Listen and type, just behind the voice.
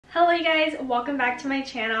Hello you guys, welcome back to my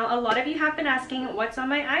channel. A lot of you have been asking what's on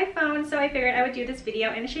my iPhone, so I figured I would do this video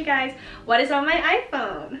and show you guys what is on my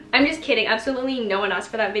iPhone. I'm just kidding, absolutely no one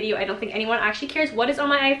asked for that video. I don't think anyone actually cares what is on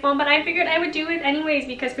my iPhone, but I figured I would do it anyways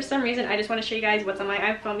because for some reason I just want to show you guys what's on my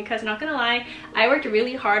iPhone because not gonna lie, I worked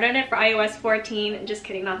really hard on it for iOS 14. Just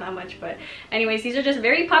kidding, not that much, but anyways, these are just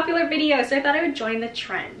very popular videos, so I thought I would join the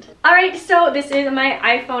trend. Alright, so this is my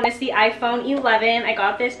iPhone. It's the iPhone 11. I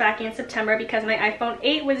got this back in September because my iPhone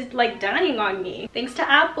 8 was like dying on me. Thanks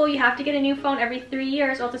to Apple, you have to get a new phone every 3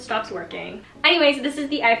 years or else it stops working. Anyways, this is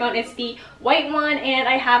the iPhone. It's the white one and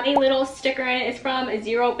I have a little sticker in it. It's from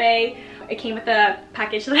Zero Bay. It came with a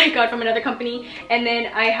package that I got from another company, and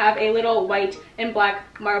then I have a little white and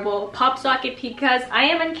black marble pop socket because I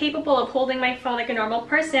am incapable of holding my phone like a normal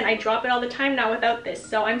person. I drop it all the time now without this,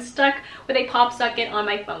 so I'm stuck with a pop socket on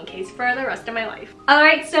my phone case for the rest of my life.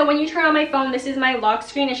 Alright, so when you turn on my phone, this is my lock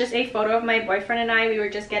screen. It's just a photo of my boyfriend and I. We were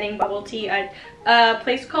just getting bubble tea at a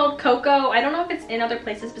place called Coco. I don't know if it's in other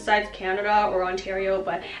places besides Canada or Ontario,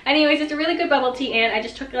 but anyways, it's a really good bubble tea, and I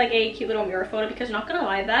just took like a cute little mirror photo because not gonna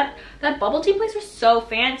lie, that bubble tea place was so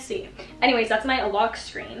fancy. Anyways, that's my lock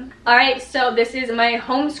screen. Alright, so this is my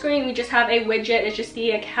home screen. We just have a widget. It's just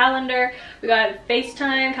the calendar. We got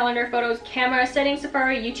FaceTime, calendar, photos, camera, settings,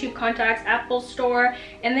 Safari, YouTube, contacts, Apple Store,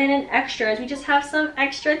 and then in extras we just have some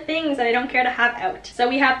extra things that I don't care to have out. So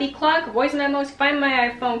we have the clock, voice memos, find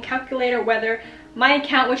my iPhone, calculator, weather, my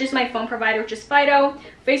account, which is my phone provider, which is Fido,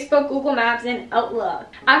 Facebook, Google Maps, and Outlook.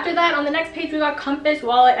 After that, on the next page, we got Compass,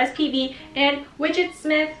 Wallet, SPV, and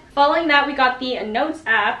Widgetsmith. Following that, we got the Notes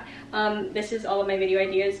app. This is all of my video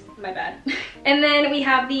ideas, my bad. And then we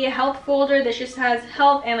have the health folder. This just has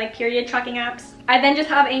health and like period tracking apps. I then just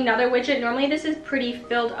have another widget. Normally this is pretty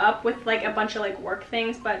filled up with like a bunch of like work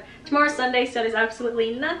things, but tomorrow's Sunday, so there's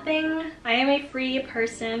absolutely nothing. I am a free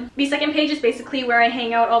person. The second page is basically where I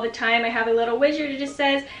hang out all the time. I have a little widget. It just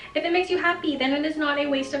says, if it makes you happy, then it is not a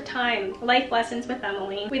waste of time. Life lessons with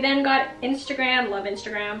Emily. We then got Instagram. Love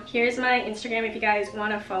Instagram. Here's my Instagram if you guys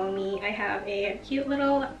want to follow me. I have a cute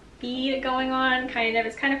little feed going on,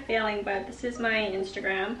 it's kind of failing, but this is my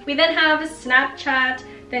Instagram. We then have Snapchat,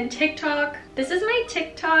 then TikTok. This is my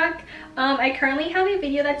TikTok. I currently have a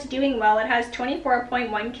video that's doing well. It has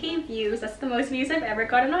 24.1k views. That's the most views I've ever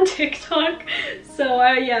gotten on TikTok. So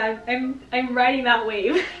yeah, I'm riding that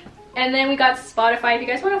wave. And then we got Spotify. If you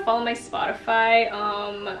guys want to follow my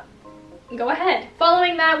Spotify, go ahead.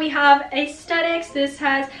 Following that, we have aesthetics. This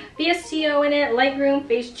has VSCO in it, Lightroom,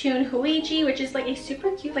 Facetune, Huiji, which is like a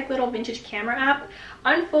super cute like little vintage camera app,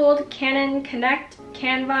 Unfold, Canon, Connect,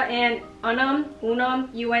 Canva, and Unum.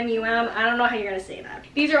 I don't know how you're gonna say that.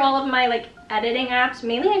 These are all of my like editing apps.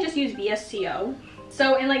 Mainly I just use VSCO.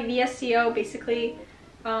 So in like VSCO, basically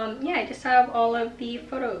yeah, I just have all of the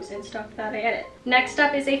photos and stuff that I edit. Next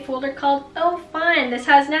up is a folder called Oh Fun. This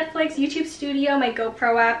has Netflix, YouTube Studio, my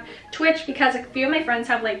GoPro app, Twitch, because a few of my friends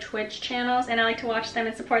have like Twitch channels and I like to watch them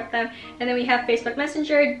and support them. And then we have Facebook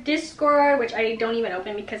Messenger, Discord, which I don't even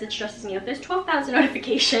open because it stresses me out. There's 12,000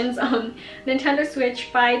 notifications. Nintendo Switch,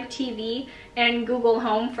 5 TV, and Google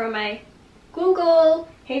Home for my Google.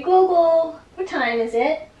 Hey Google, what time is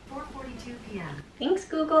it? 4:42 p.m. Thanks,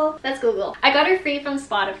 Google. That's Google. I got her free from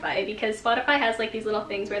Spotify because Spotify has like these little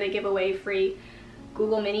things where they give away free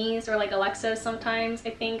Google Minis or like Alexas sometimes,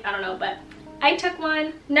 I think. I don't know, but I took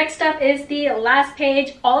one. Next up is the last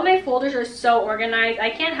page. All of my folders are so organized.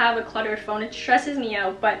 I can't have a cluttered phone. It stresses me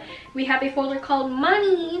out, but we have a folder called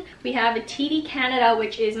Money. We have a TD Canada,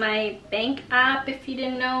 which is my bank app, if you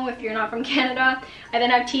didn't know, if you're not from Canada. I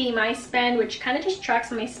then have TD My Spend, which kind of just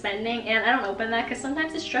tracks my spending, and I don't open that because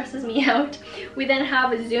sometimes it stresses me out. We then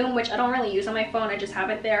have Zoom, which I don't really use on my phone. I just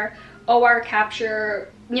have it there. OR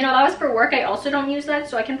Capture, you know, that was for work. I also don't use that,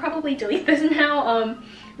 so I can probably delete this now.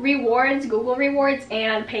 Rewards, Google Rewards,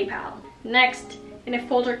 and PayPal. Next, in a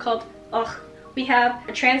folder called we have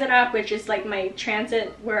a transit app, which is like my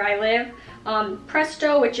transit where I live.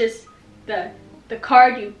 Presto, which is the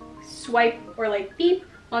card you swipe or like beep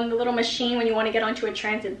on the little machine when you want to get onto a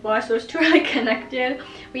transit bus. Those two are like connected.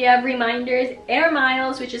 We have Reminders, Air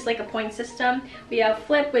Miles, which is like a point system. We have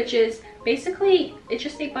Flip, which is basically, it's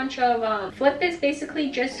just a bunch of Flip is basically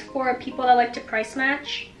just for people that like to price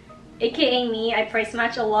match, aka me. I price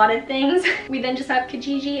match a lot of things. We then just have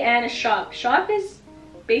Kijiji and a Shop. Shop is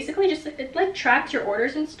basically just, it like tracks your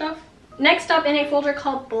orders and stuff. Next up in a folder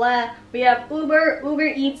called Blah, we have Uber, Uber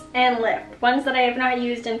Eats, and Lyft. Ones that I have not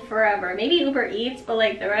used in forever. Maybe Uber Eats, but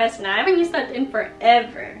like the rest, nah, I haven't used that in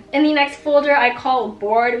forever. In the next folder I call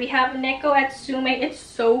Bored, we have Neko Atsume. It's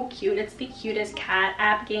so cute. It's the cutest cat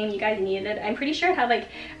app game. You guys needed it. I'm pretty sure it had like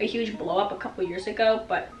a huge blow up a couple years ago,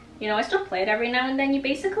 but you know, I still play it every now and then. You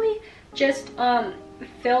basically just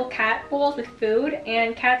fill cat bowls with food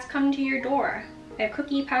and cats come to your door. I have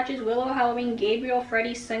Cookie, Patches, Willow, Halloween, Gabriel,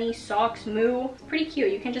 Freddy, Sunny, Socks, Moo. It's pretty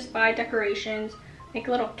cute. You can just buy decorations, make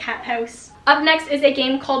a little cat house. Up next is a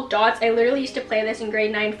game called Dots. I literally used to play this in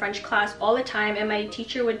grade 9 French class all the time, and my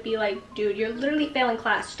teacher would be like, dude, you're literally failing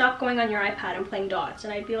class. Stop going on your iPad and playing Dots.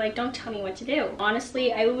 And I'd be like, don't tell me what to do.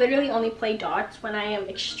 Honestly, I literally only play Dots when I am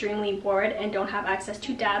extremely bored and don't have access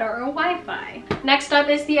to data or Wi-Fi. Next up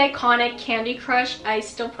is the iconic Candy Crush. I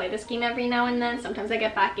still play this game every now and then. Sometimes I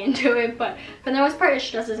get back into it, but for the most part, it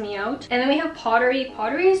stresses me out. And then we have Pottery.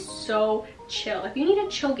 Pottery is so chill. If you need a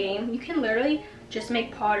chill game, you can literally just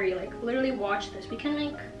make pottery. Like, literally watch this. We can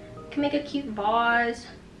make a cute vase,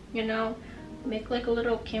 you know, make like a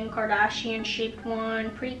little Kim Kardashian shaped one,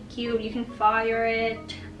 pretty cute. You can fire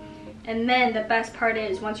it, and then the best part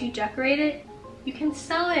is once you decorate it, you can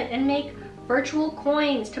sell it and make virtual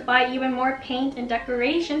coins to buy even more paint and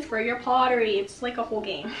decorations for your pottery. It's like a whole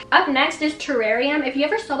game. Up next is Terrarium. If you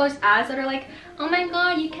ever saw those ads that are like, oh my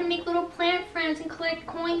god, you can make little plant friends and collect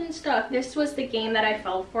coins and stuff, this was the game that I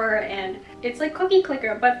fell for, and it's like Cookie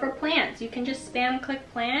Clicker but for plants. You can just spam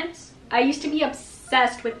click plants. I used to be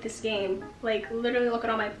obsessed with this game, like literally look at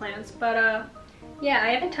all my plants, but yeah, I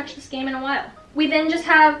haven't touched this game in a while. We then just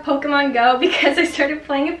have Pokemon Go because I started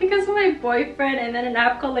playing it because of my boyfriend, and then an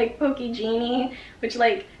app called like Poke Genie, which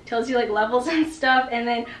like tells you like levels and stuff, and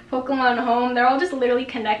then Pokemon Home. They're all just literally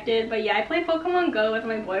connected. But yeah, I play Pokemon Go with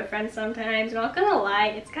my boyfriend sometimes. Not gonna lie,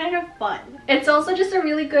 it's kind of fun. It's also just a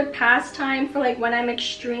really good pastime for like when I'm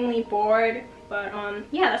extremely bored. But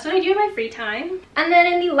yeah, that's what I do in my free time. And then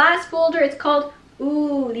in the last folder, it's called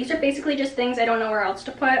Ooh. These are basically just things I don't know where else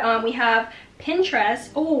to put. We have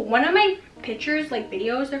Pinterest. Oh, one of my pictures, like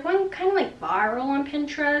videos, they're going kind of like viral on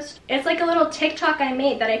Pinterest. It's like a little TikTok I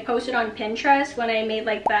made that I posted on Pinterest when I made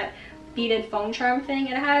like that beaded phone charm thing.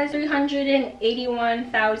 It has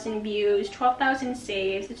 381,000 views, 12,000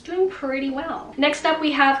 saves. It's doing pretty well. Next up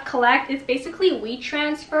we have Collect. It's basically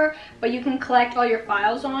WeTransfer, but you can collect all your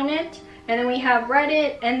files on it. And then we have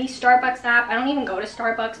Reddit and the Starbucks app. I don't even go to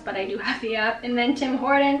Starbucks, but I do have the app. And then Tim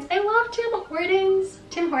Hortons. I love Tim Hortons.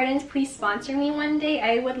 Tim Hortons, please sponsor me one day.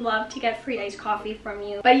 I would love to get free iced coffee from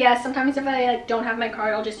you. But yeah, sometimes if I like don't have my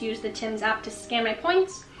card, I'll just use the Tim's app to scan my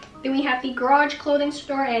points. Then we have the Garage clothing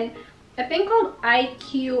store and a thing called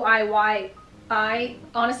IQIYI.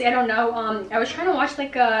 Honestly, I don't know. I was trying to watch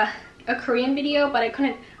like a Korean video, but I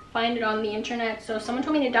couldn't find it on the internet. So someone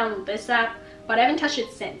told me to download this app, but I haven't touched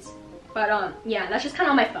it since. But yeah, that's just kind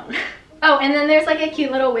of on my phone. Oh, and then there's like a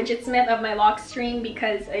cute little widget smith of my lock screen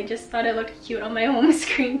because I just thought it looked cute on my home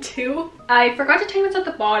screen too. I forgot to tell you what's at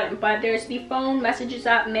the bottom, but there's the phone, messages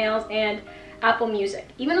app, mails, and Apple Music.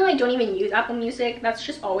 Even though I don't even use Apple Music, that's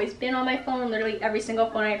just always been on my phone. Literally every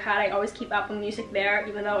single phone I've had, I always keep Apple Music there,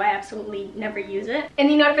 even though I absolutely never use it. In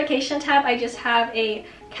the notification tab, I just have a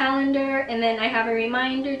calendar, and then I have a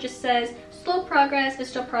reminder, just says, slow progress is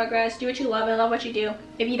still progress. Do what you love and love what you do.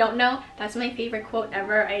 If you don't know, that's my favorite quote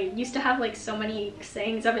ever. I used to have like so many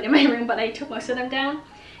sayings of it in my room, but I took most of them down.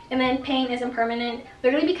 And then pain isn't permanent.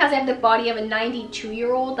 Literally because I have the body of a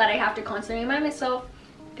 92-year-old that I have to constantly remind myself,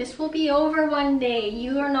 this will be over one day.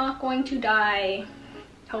 You are not going to die,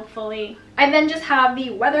 hopefully. I then just have the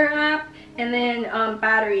weather app and then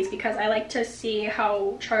batteries because I like to see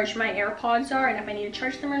how charged my AirPods are and if I need to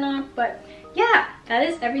charge them or not. But yeah, that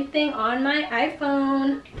is everything on my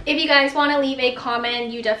iPhone. If you guys want to leave a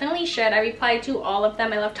comment, you definitely should. I reply to all of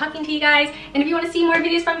them. I love talking to you guys. And if you want to see more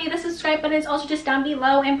videos from me, the subscribe button is also just down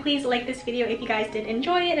below. And please like this video if you guys did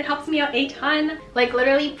enjoy it. It helps me out a ton. Like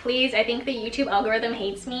literally, please. I think the YouTube algorithm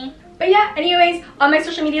hates me. But yeah, anyways, all my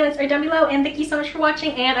social media links are down below. And thank you so much for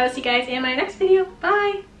watching. And I will see you guys in my next video.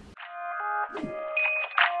 Bye!